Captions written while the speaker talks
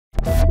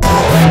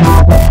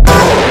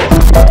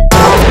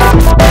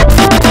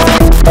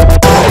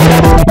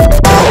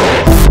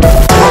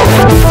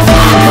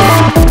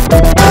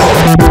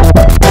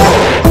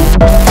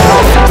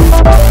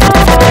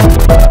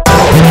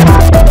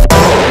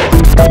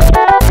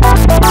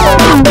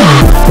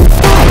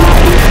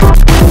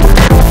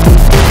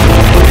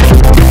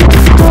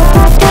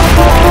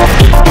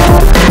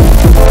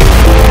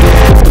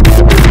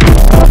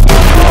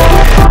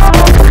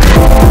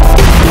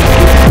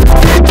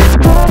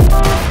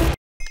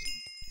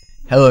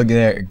Hello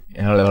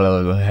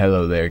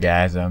there,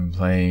 guys. I'm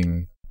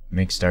playing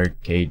mixed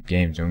arcade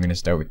games. I'm gonna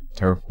start with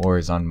Turf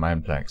Wars on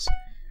Mineplex.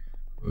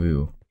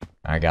 Ooh,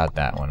 I got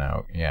that one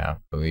out. Yeah,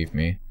 believe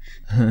me.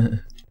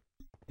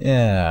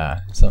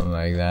 Yeah, something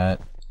like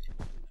that.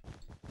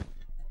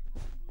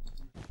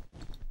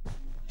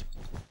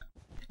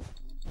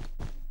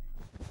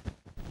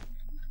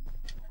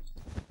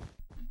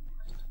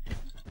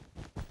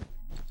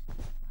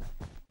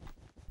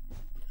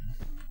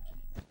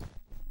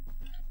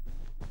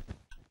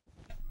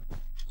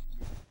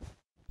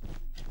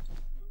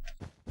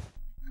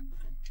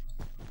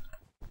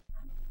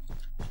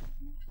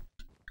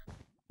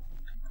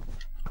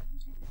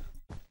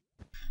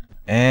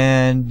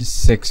 And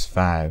 6,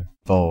 5,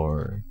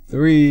 4,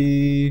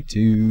 3,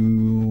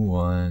 2,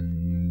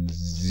 1,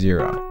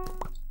 0.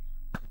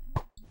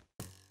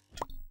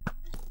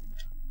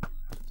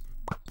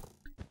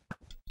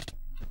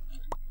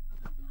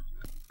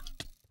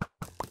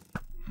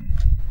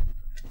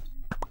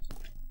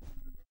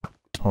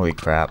 Holy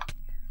crap.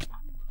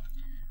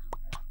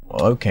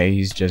 Well, okay,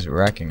 he's just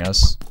wrecking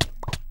us.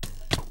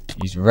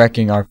 He's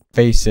wrecking our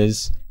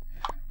faces.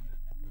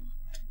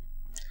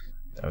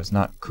 That was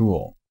not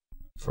cool.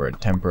 For a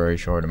temporary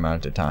short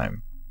amount of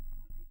time.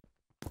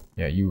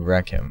 Yeah, you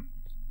wreck him.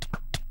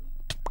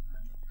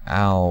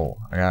 Ow,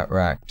 I got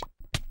wrecked.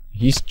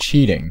 He's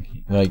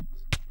cheating. Like,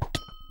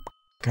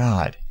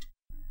 God.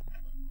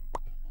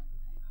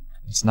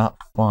 It's not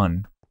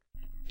fun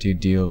to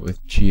deal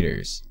with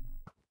cheaters.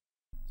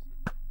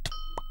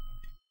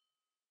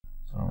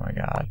 Oh my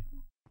God.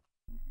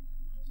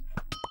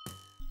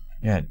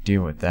 Yeah,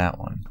 deal with that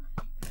one.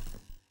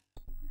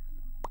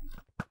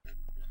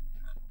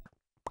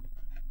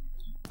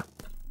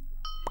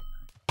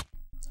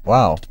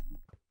 Wow,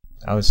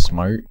 that was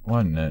smart,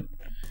 wasn't it?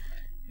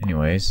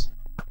 Anyways,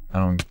 I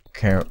don't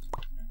care.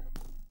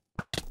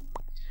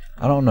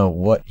 I don't know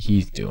what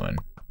he's doing.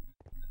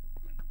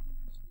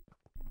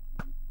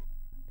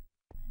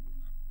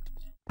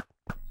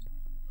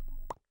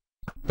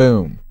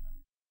 Boom.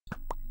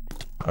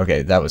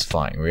 Okay, that was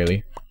flying,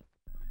 really?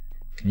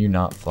 Can you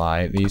not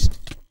fly at least?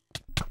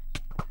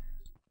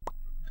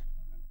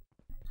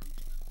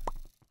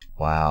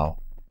 Wow.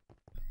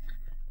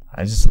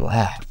 I just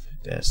laughed.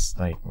 This,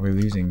 like, we're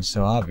losing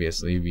so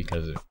obviously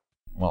because of,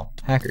 well,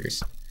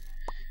 hackers.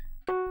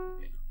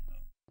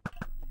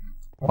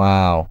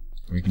 Wow,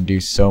 we can do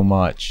so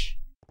much.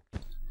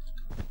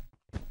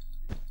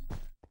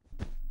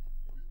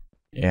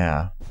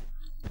 Yeah,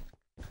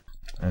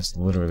 that's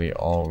literally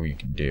all we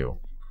can do.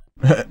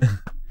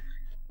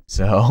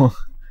 So,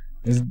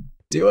 let's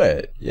do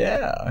it.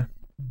 Yeah,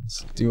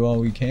 let's do all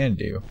we can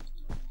do.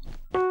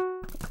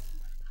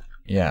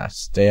 Yeah,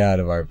 stay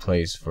out of our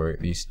place for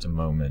at least a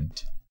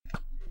moment.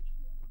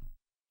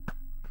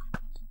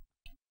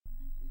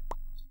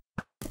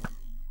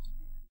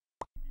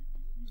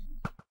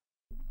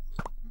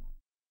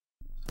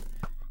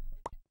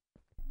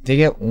 They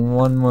get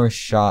one more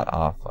shot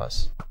off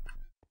us.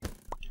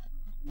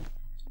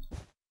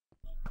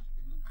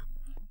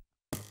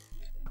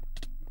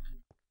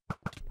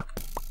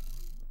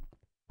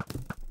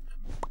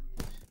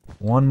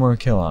 One more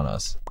kill on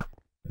us.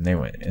 And they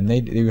win. And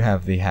they do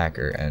have the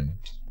hacker, and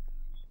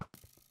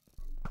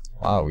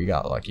wow, we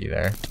got lucky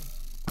there.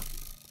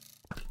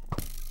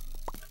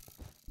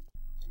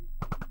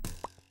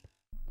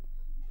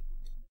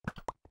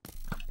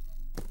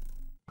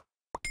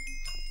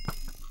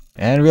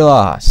 And we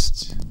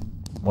lost.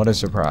 What a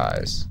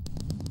surprise.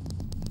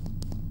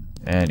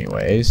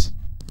 Anyways,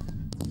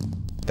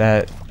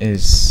 that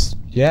is,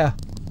 yeah.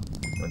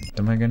 What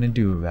am I gonna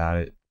do about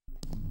it?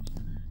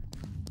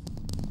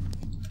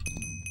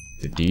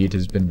 The deed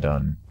has been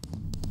done.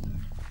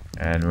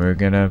 And we're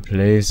gonna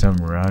play some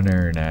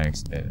runner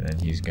next. And then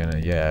he's gonna,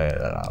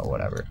 yeah,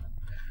 whatever.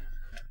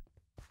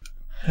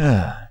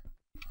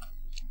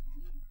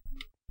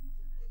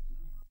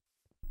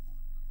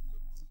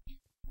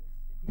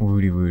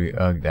 Woody woody,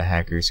 ugh, the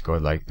hacker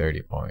scored like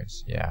 30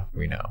 points. Yeah,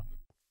 we know.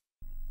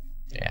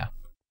 Yeah.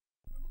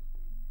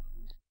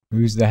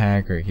 Who's the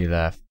hacker? He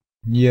left.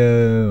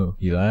 Yo,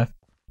 he left?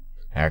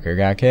 Hacker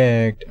got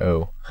kicked.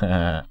 Oh,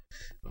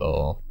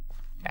 lol.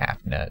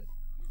 AppNet.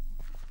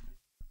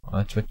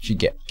 Well, that's what you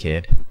get,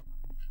 kid.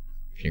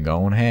 If you're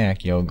gonna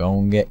hack, you're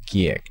gonna get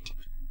kicked.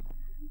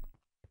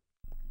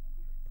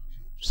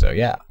 So,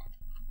 yeah.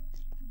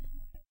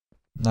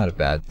 Not a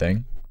bad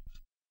thing.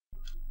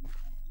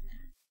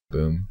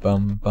 Boom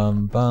bum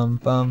bum bum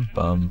bum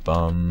bum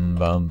bum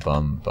bum bum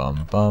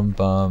bum bum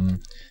bum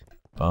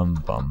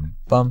bum bum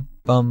bum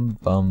bum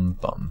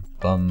bum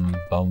bum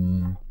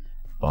bum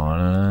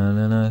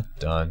bum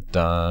dun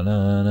dun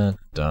dun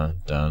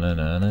dun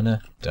dun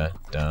dun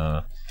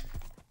dun.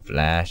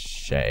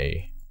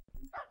 Flashy.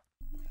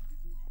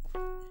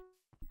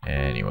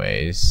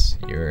 Anyways,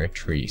 you're a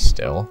tree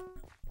still.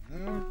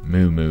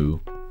 Moo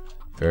Moo.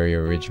 Very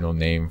original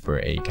name for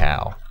a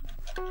cow.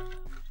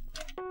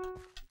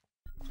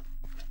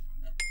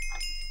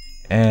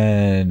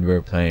 And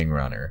we're playing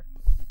runner.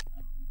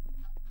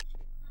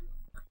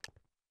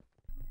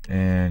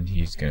 And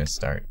he's gonna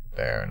start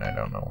there, and I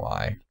don't know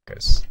why,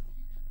 because...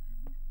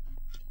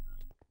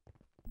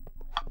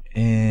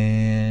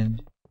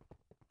 And...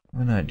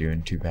 we're not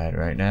doing too bad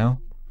right now.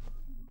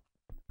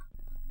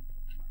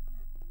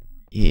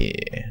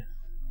 Yeah.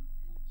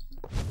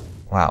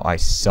 Wow, I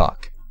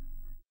suck.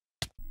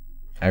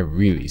 I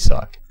really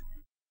suck.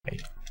 I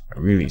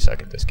really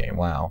suck at this game.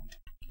 Wow.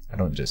 I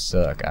don't just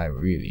suck, I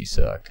really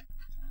suck.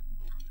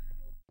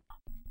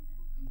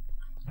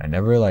 I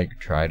never like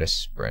try to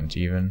sprint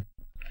even.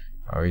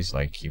 I always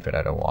like keep it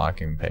at a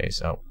walking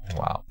pace. Oh,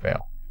 wow,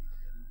 fail.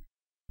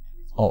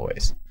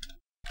 Always.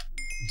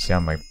 See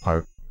on my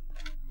park.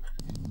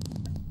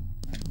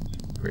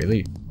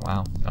 Really?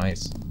 Wow,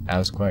 nice. That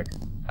was quick.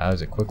 That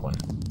was a quick one.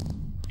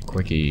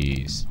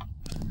 Quickies.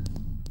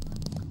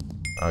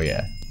 Oh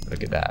yeah,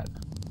 look at that.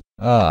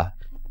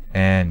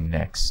 And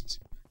next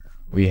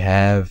we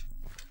have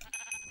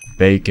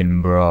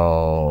Bacon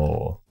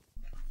Brawl.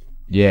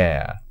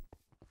 Yeah.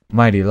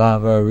 Mighty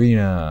Lava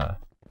Arena.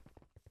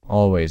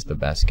 Always the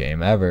best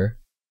game ever.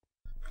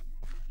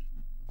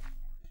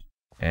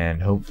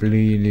 And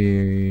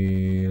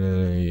hopefully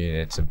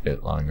it's a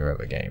bit longer of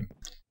a game.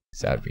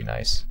 So that'd be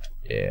nice.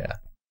 Yeah.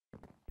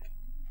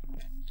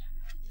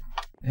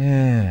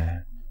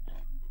 Yeah.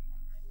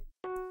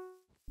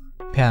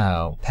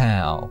 Pow,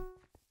 pow.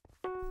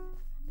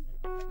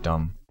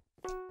 Dum.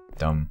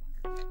 Dum.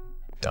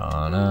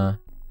 Da-na.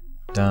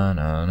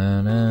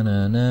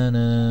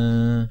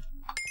 Da-na-na-na-na-na-na.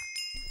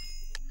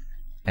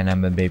 And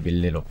I'm a baby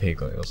little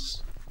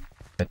piggles.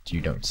 But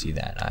you don't see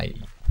that. I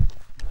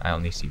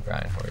only see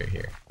Brian Hoyer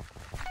here.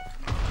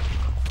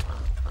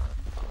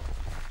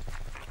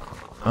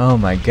 Oh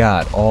my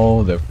god,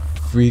 all the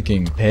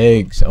freaking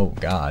pigs. Oh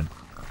god.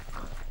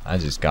 I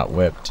just got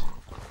whipped.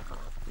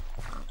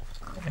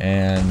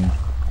 And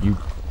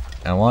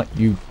I want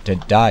you to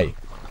die.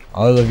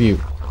 All of you.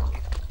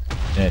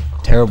 In a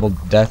terrible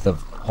death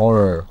of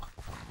horror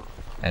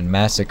and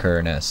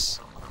massacreness.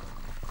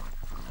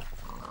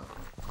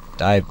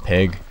 Die,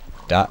 pig.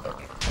 Die.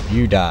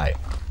 You die.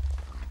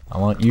 I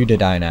want you to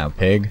die now,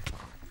 pig.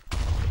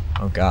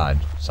 Oh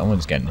god,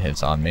 someone's getting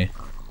hits on me.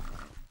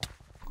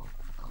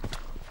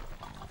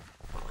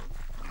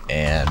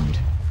 And...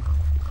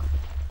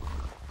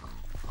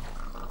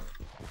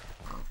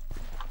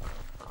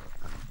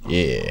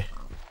 yeah.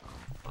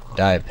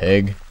 Die,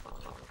 pig.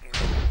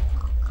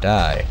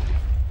 Die.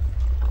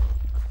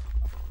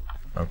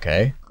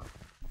 Okay.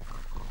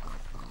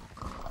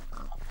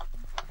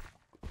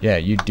 Yeah,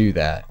 you do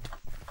that.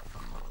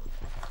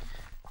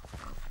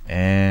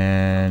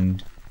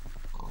 And...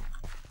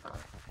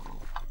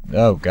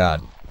 oh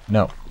god.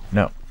 No.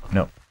 No.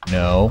 No.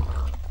 No.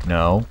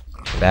 No.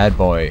 Bad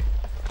boy.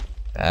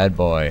 Bad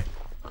boy.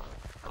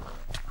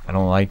 I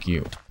don't like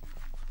you.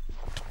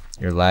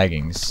 You're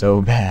lagging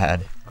so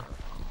bad.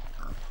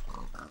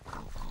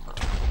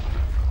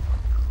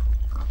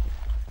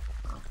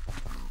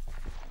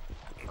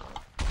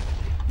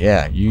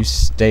 Yeah, you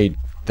stayed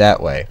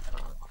that way.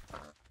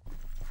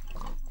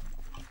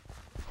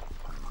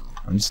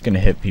 I'm just gonna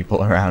hit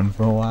people around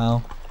for a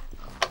while.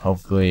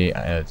 Hopefully,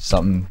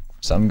 something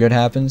good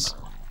happens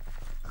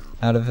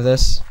out of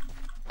this.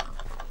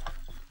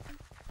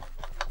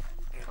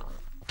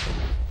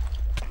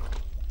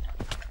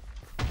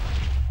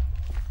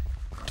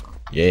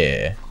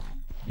 Yeah.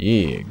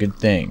 Yeah, good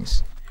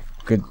things.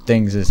 Good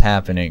things is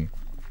happening.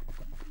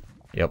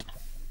 Yep.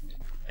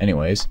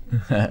 Anyways.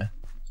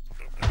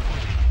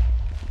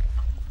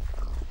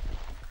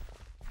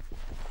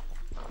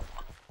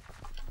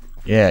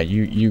 Yeah,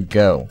 you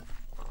go.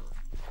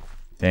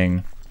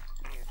 Thing.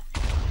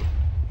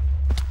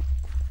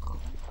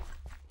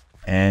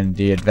 And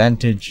the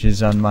advantage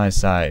is on my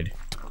side.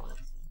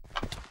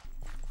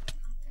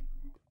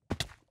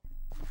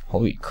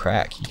 Holy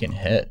crack, he can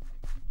hit.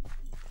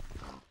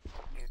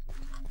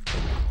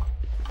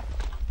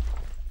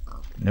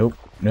 Nope,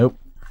 nope,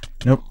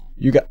 nope.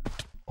 You got...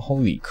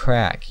 holy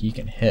crack, he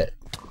can hit.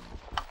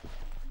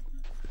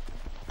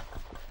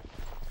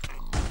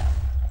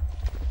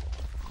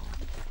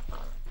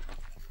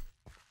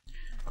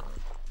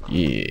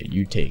 Yeah,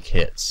 you take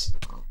hits.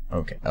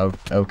 Okay,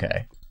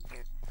 okay.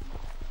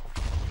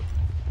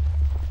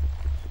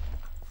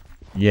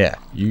 Yeah,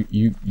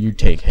 you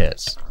take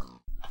hits.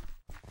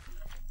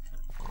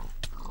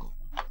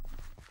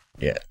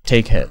 Yeah,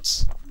 take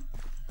hits.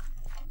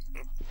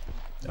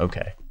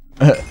 Okay.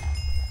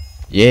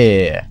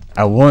 Yeah,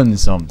 I won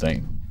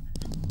something.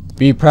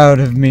 Be proud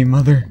of me,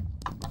 mother.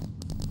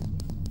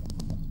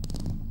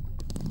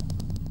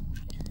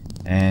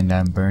 And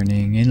I'm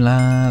burning in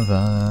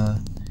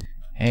lava.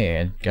 Hey,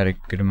 I got a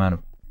good amount of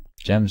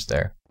gems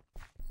there.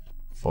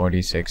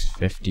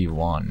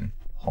 4651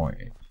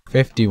 point.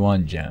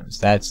 51 gems.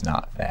 That's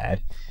not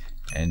bad.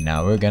 And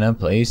now we're gonna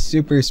play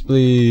Super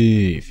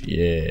Spleef.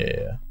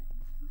 Yeah.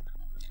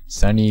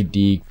 Sunny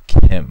D.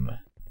 Kim.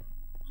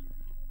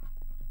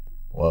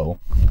 Whoa.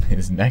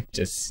 His neck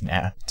just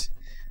snapped.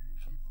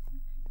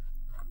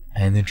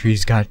 And the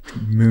trees got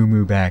Moo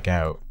Moo back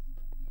out.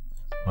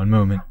 One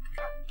moment.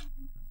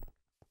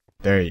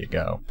 There you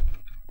go.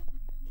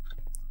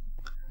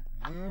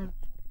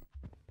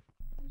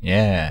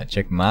 Yeah,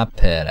 check my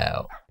pet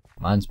out.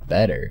 Mine's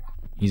better.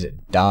 He's a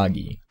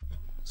doggy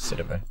instead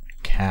of a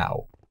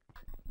cow.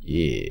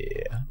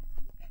 Yeah.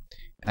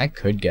 I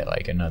could get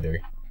like another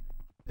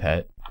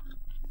pet.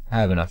 I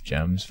have enough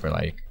gems for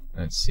like,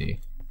 let's see.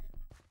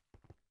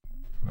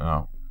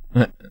 Oh.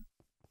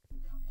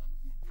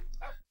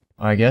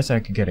 I guess I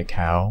could get a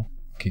cow,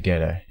 could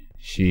get a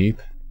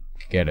sheep,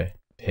 could get a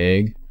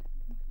pig,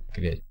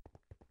 could get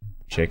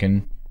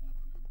chicken,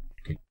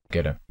 could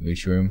get a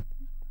mushroom,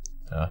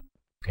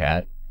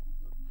 cat.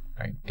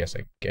 I guess I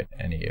could get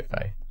any if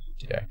I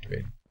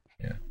deactivate.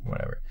 Yeah,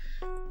 whatever.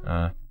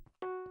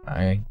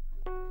 I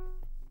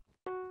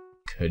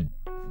could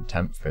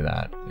attempt for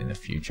that in the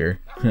future.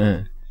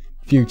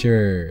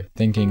 Future,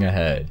 thinking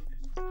ahead.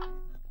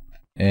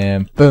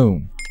 And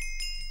boom!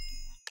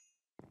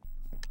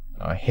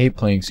 Oh, I hate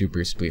playing Super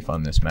Spleef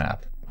on this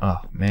map.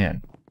 Oh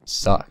man, it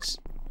sucks.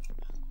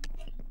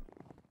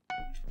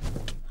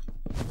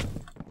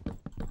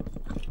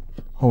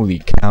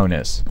 Holy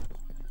cowness.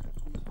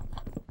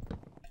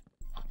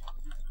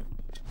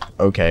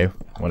 Okay,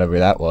 whatever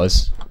that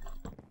was.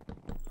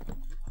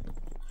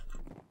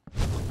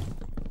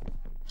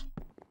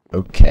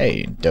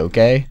 Okay,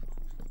 Doke.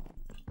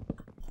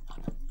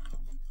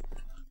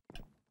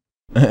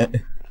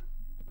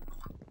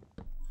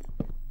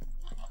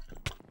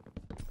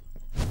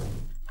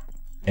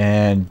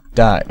 And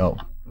die. Oh,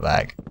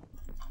 lag.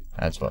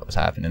 That's what was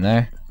happening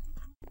there.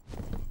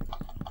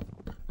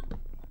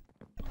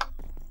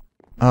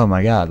 Oh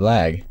my god,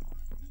 lag.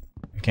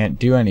 I can't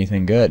do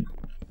anything good.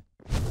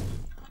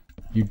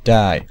 You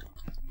die.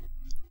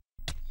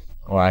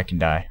 Or I can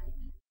die.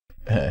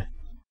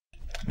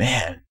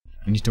 Man,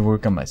 I need to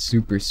work on my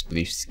Super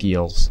Spleef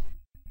skills.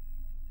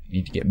 I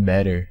need to get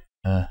better.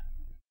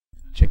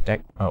 Check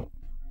that. Oh.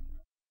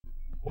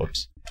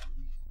 Whoops.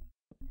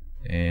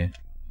 And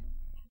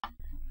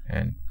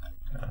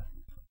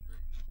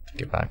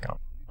get back on.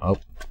 Oh.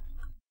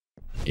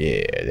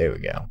 Yeah, there we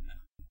go.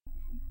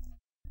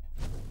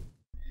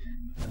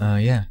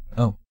 Yeah.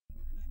 Oh.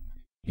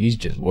 He's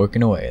just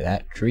working away.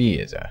 That tree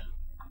is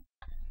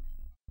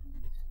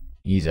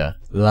he's a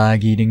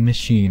lag-eating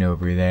machine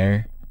over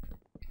there.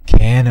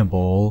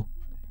 Cannibal.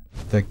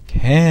 The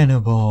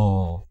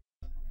cannibal.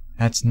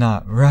 That's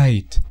not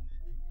right.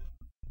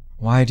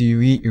 Why do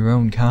you eat your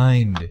own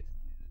kind?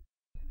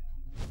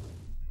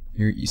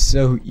 You're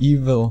so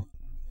evil.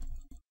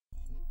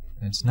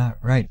 That's not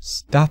right.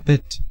 Stop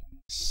it.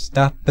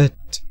 Stop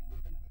it.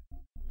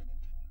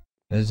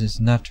 This is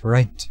not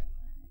right.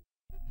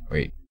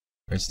 Wait,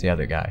 where's the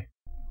other guy?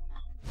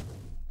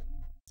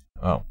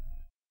 Oh.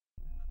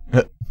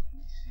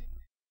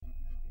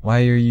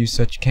 Why are you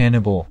such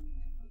cannibal?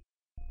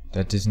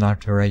 That is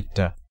not right.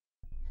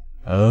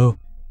 Oh,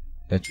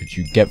 that's what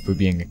you get for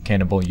being a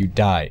cannibal. You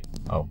die.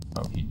 Oh,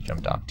 he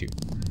jumped off too.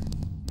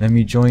 Let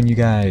me join you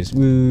guys.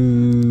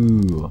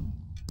 Woo!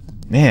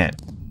 Man,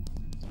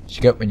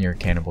 you get when you're a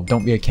cannibal.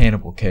 Don't be a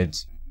cannibal,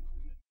 kids.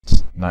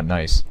 It's not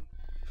nice.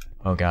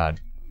 Oh god,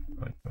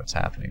 what's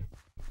happening?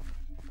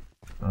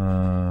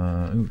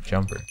 Ooh,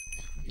 jumper.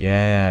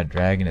 Yeah,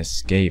 dragon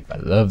escape. I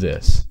love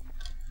this.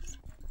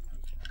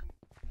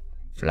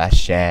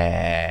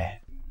 Flashy.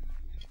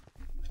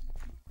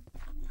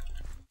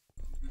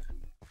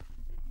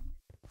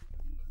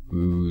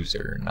 Who's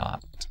or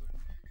not?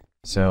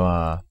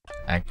 So,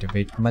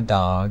 activate my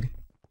dog.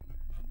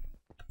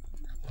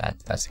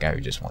 That's the guy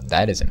who just won.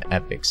 That is an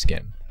epic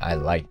skin. I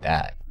like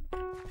that.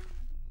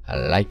 I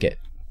like it.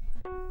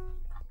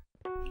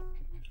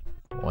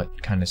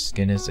 What kind of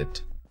skin is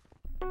it?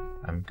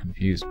 I'm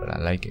confused, but I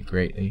like it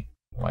greatly.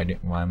 Why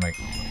am I...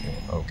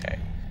 Okay.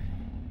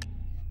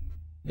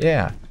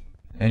 Yeah.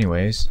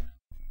 Anyways.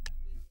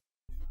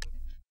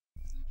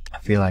 I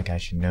feel like I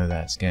should know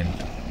that skin.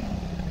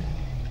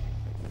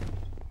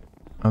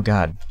 Oh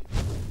god.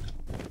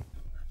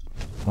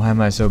 Why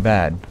am I so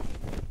bad?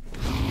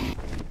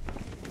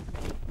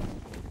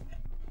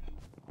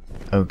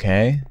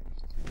 Okay.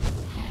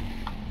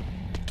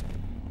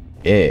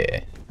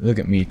 Yeah. Look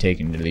at me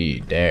taking the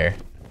lead there.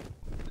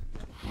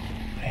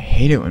 I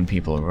hate it when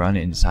people run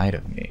inside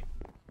of me.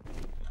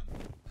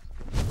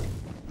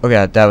 Oh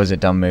god, that was a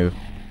dumb move.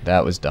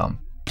 That was dumb.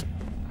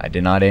 I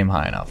did not aim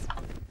high enough.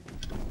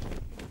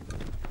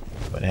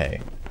 But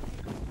hey.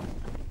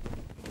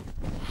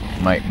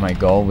 My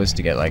goal was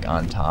to get like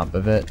on top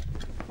of it.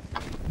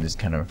 Just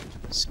kind of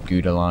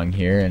scoot along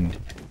here and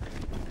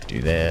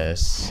do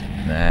this,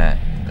 and that,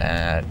 and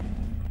that.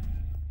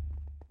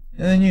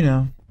 And then, you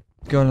know,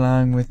 go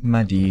along with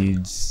my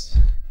deeds.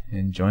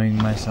 Enjoying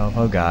myself.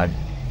 Oh god.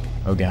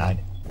 Oh god.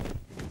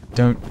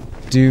 Don't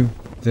do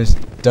this,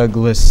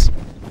 Douglas.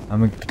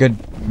 I'm a good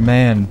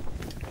man.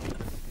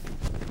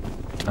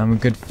 I'm a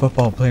good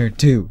football player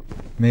too.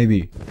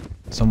 Maybe.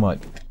 Somewhat.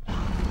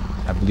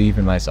 I believe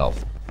in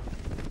myself.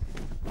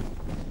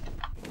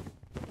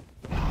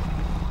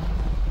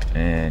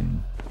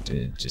 And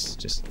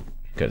just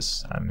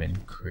because I'm in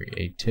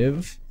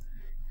creative,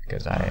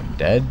 because I am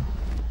dead,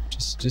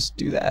 just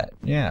do that.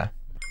 Yeah.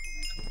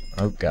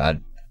 Oh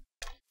god.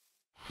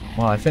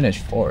 Well, I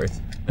finished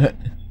 4th.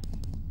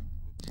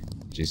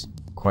 which is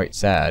quite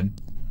sad.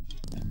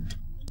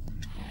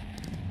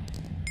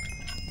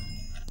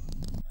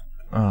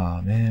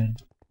 Oh man.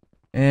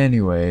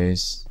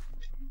 Anyways,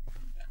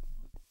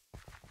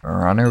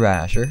 Runner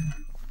Basher.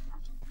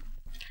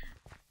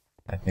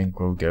 I think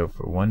we'll go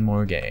for one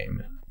more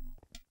game,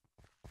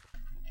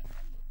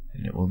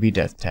 and it will be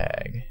Death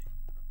Tag.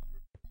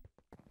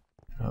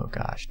 Oh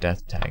gosh,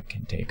 Death Tag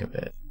can take a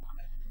bit.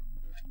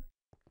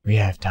 We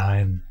have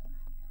time.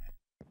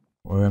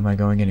 Where am I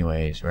going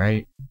anyways,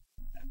 right?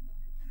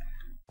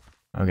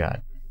 Oh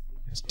god,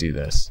 let's do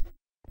this.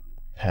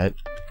 Pet,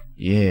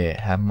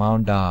 yeah, have my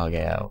own dog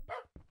out.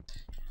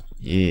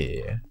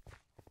 Yeah.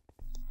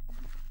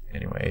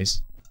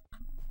 Anyways.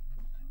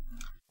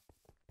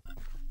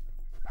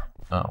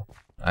 Oh,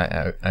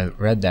 I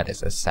read that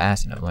as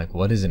assassin. I'm like,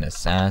 what is an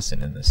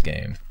assassin in this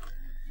game?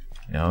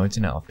 No, it's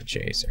an alpha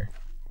chaser.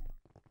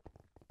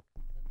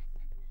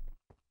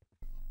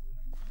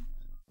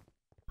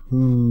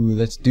 Ooh,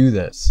 let's do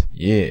this.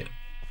 Yeah.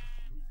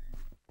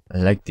 I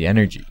like the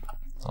energy.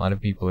 A lot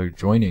of people are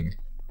joining.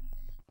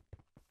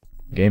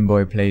 Game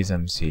Boy plays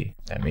MC.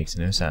 That makes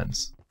no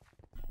sense.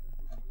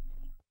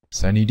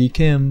 Sunny D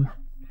Kim.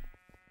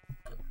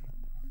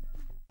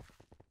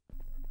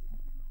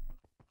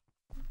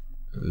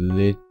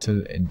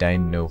 Little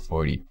Dino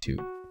 42.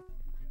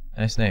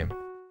 Nice name.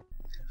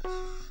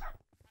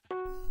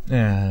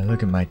 Yeah,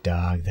 look at my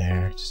dog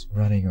there, just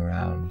running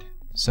around.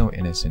 So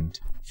innocent.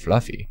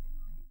 Fluffy.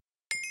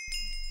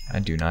 I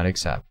do not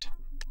accept.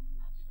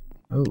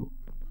 Oh.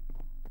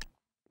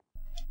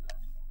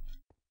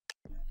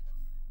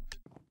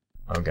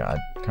 Oh god,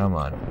 come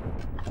on.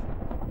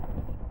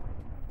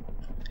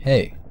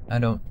 Hey, I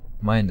don't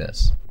mind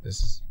this.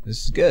 This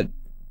is good.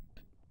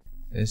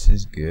 This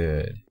is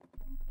good.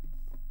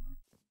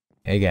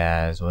 Hey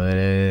guys, what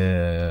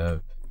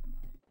up?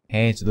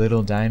 Hey, it's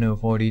Little Dino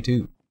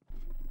 42.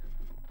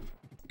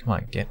 Come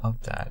on, get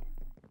up that.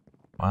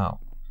 Wow,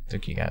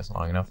 took you guys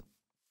long enough.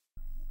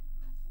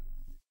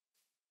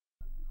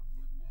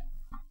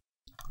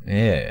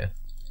 Yeah.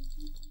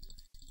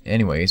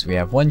 Anyways, we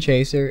have one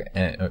chaser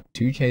and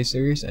 2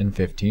 chasers and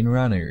 15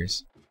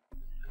 runners.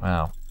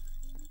 Wow.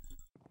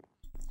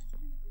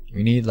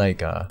 We need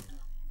like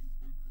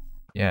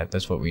yeah,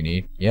 that's what we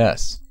need.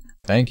 Yes.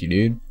 Thank you,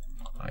 dude.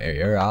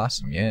 You're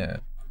awesome, yeah.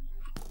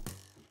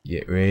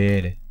 Get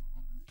ready.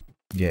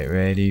 Get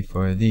ready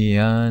for the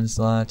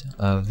onslaught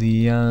of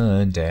the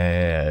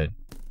undead.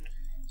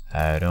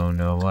 I don't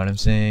know what I'm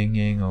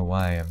singing or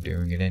why I'm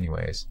doing it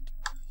anyways.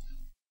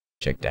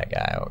 Check that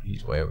guy out.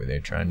 He's way over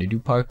there trying to do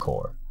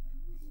parkour.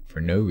 For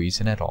no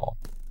reason at all.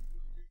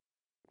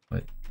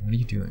 What are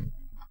you doing?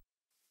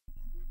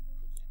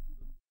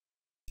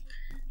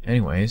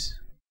 Anyways,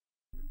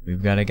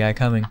 we've got a guy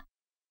coming.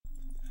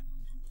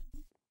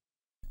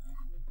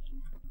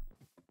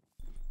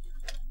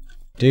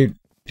 Dude.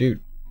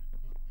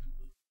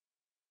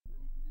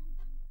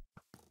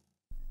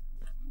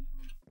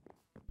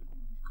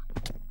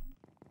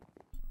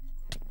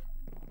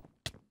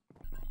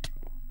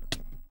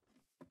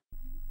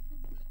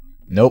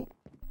 Nope.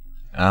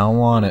 I don't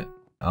want it.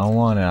 I don't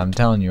want it. I'm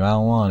telling you, I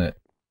don't want it.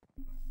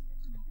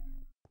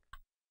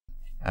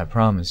 I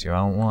promise you, I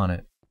don't want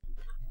it.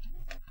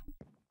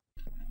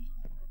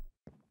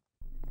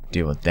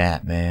 Deal with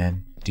that,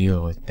 man.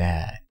 Deal with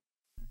that.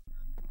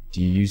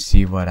 Do you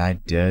see what I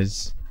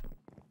does?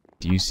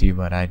 Do you see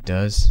what I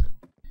does?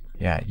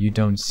 Yeah, you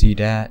don't see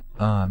that?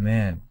 Aw,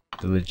 man.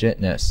 The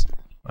legitness.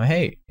 Oh,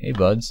 hey. Hey,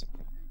 buds.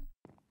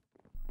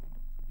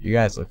 You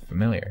guys look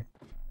familiar.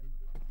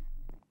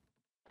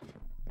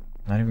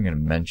 Not even gonna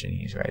mention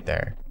he's right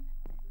there.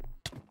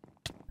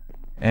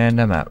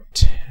 And I'm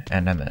out.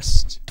 And I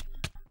missed.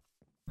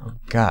 Oh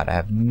god, I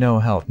have no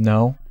health.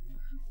 No.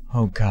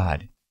 Oh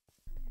god.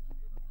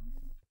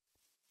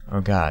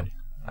 Oh god.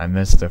 I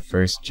missed the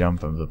first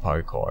jump of the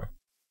parkour.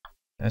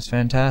 That's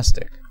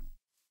fantastic.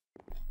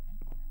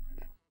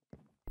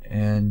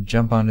 And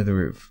jump onto the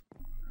roof.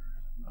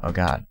 Oh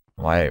god.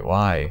 Why?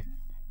 Why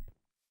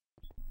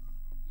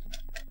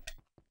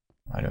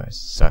do I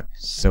suck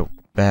so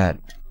bad?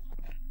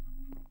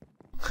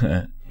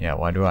 Yeah,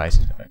 why do I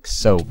suck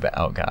so bad?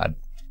 Oh god.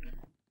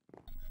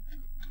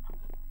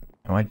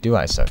 Why do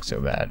I suck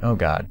so bad? Oh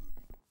god.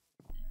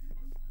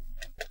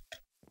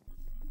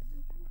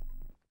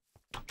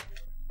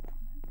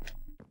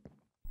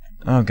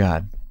 Oh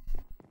god.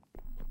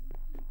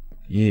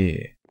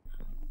 Yeah.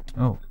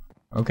 Oh,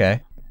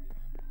 okay.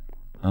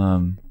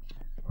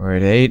 We're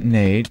at 8 and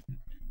 8.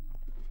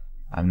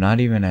 I'm not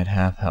even at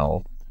half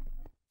health.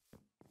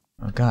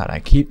 Oh god, I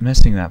keep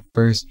missing that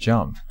first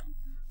jump.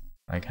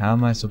 Like, how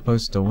am I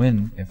supposed to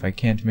win if I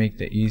can't make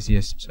the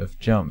easiest of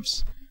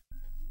jumps?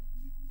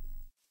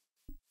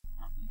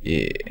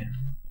 Yeah.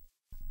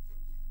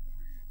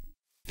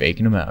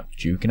 Faking them out.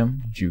 Juking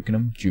them, juking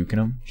them, juking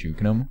them,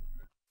 juking them.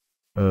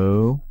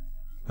 Oh.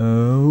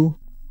 Oh.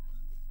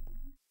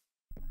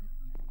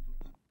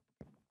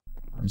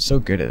 I'm so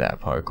good at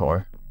that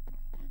parkour.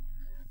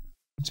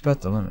 It's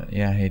about the limit.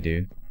 Yeah, hey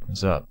dude.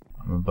 What's up?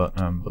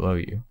 I'm below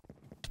you.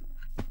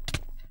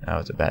 That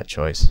was a bad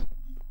choice.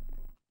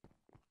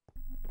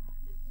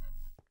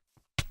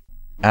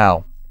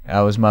 Ow. That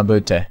was my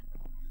booty.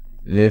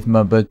 Leave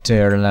my booty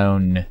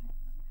alone.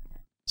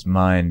 It's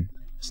mine.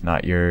 It's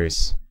not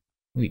yours.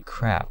 Holy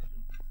crap.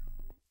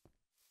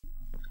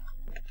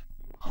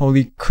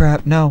 Holy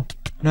crap, no.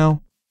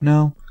 No.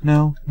 No.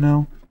 No.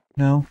 No.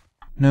 No.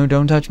 No,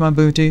 don't touch my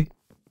booty.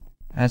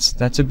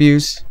 That's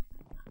abuse.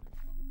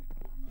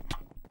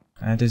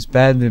 That is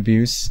bad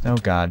abuse. Oh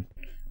god.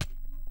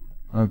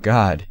 Oh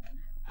god.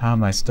 How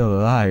am I still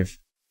alive?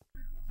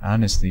 I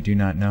honestly do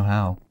not know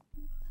how.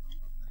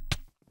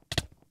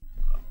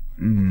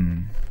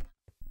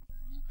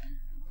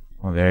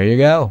 Well, there you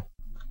go.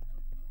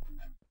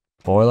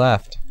 4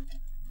 left.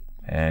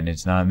 And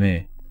it's not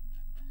me.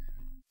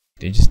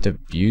 They just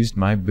abused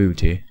my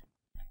booty.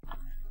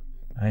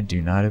 I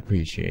do not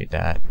appreciate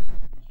that.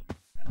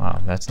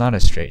 Wow, that's not a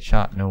straight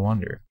shot, no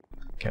wonder.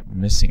 Kept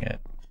missing it.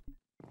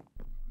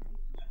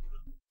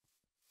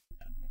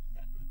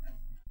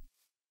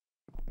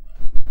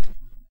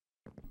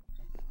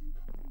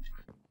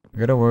 I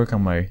gotta work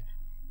on my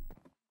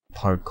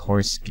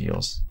parkour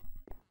skills.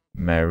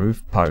 My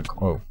roof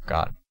parkour. Oh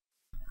god.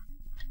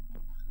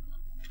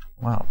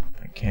 Wow,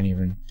 I can't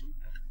even.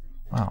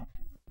 Wow.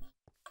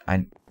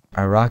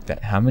 I rocked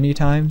that how many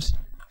times?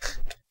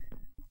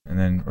 And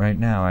then right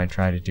now I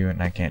try to do it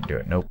and I can't do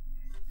it. Nope.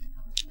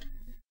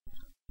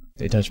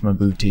 They touched my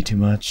booty too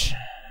much.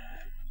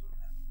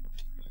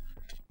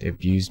 They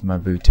abused my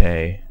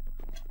booty.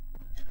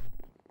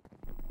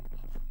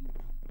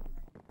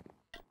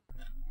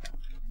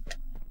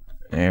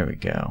 There we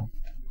go.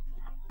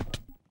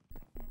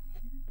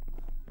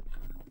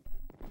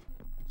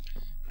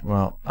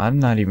 Well, I'm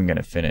not even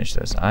gonna finish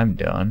this. I'm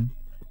done.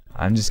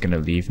 I'm just gonna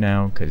leave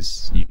now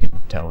because you can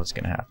tell what's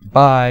gonna happen.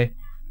 Bye!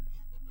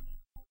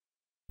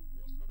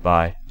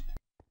 Bye.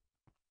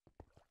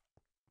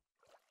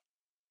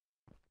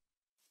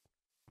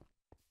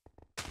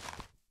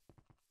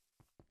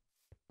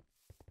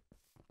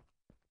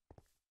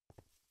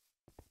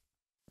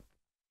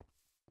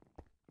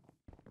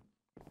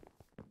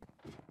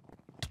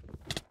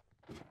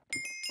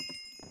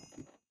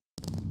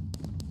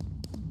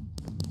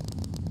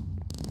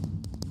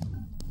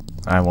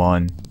 I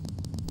won.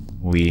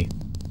 We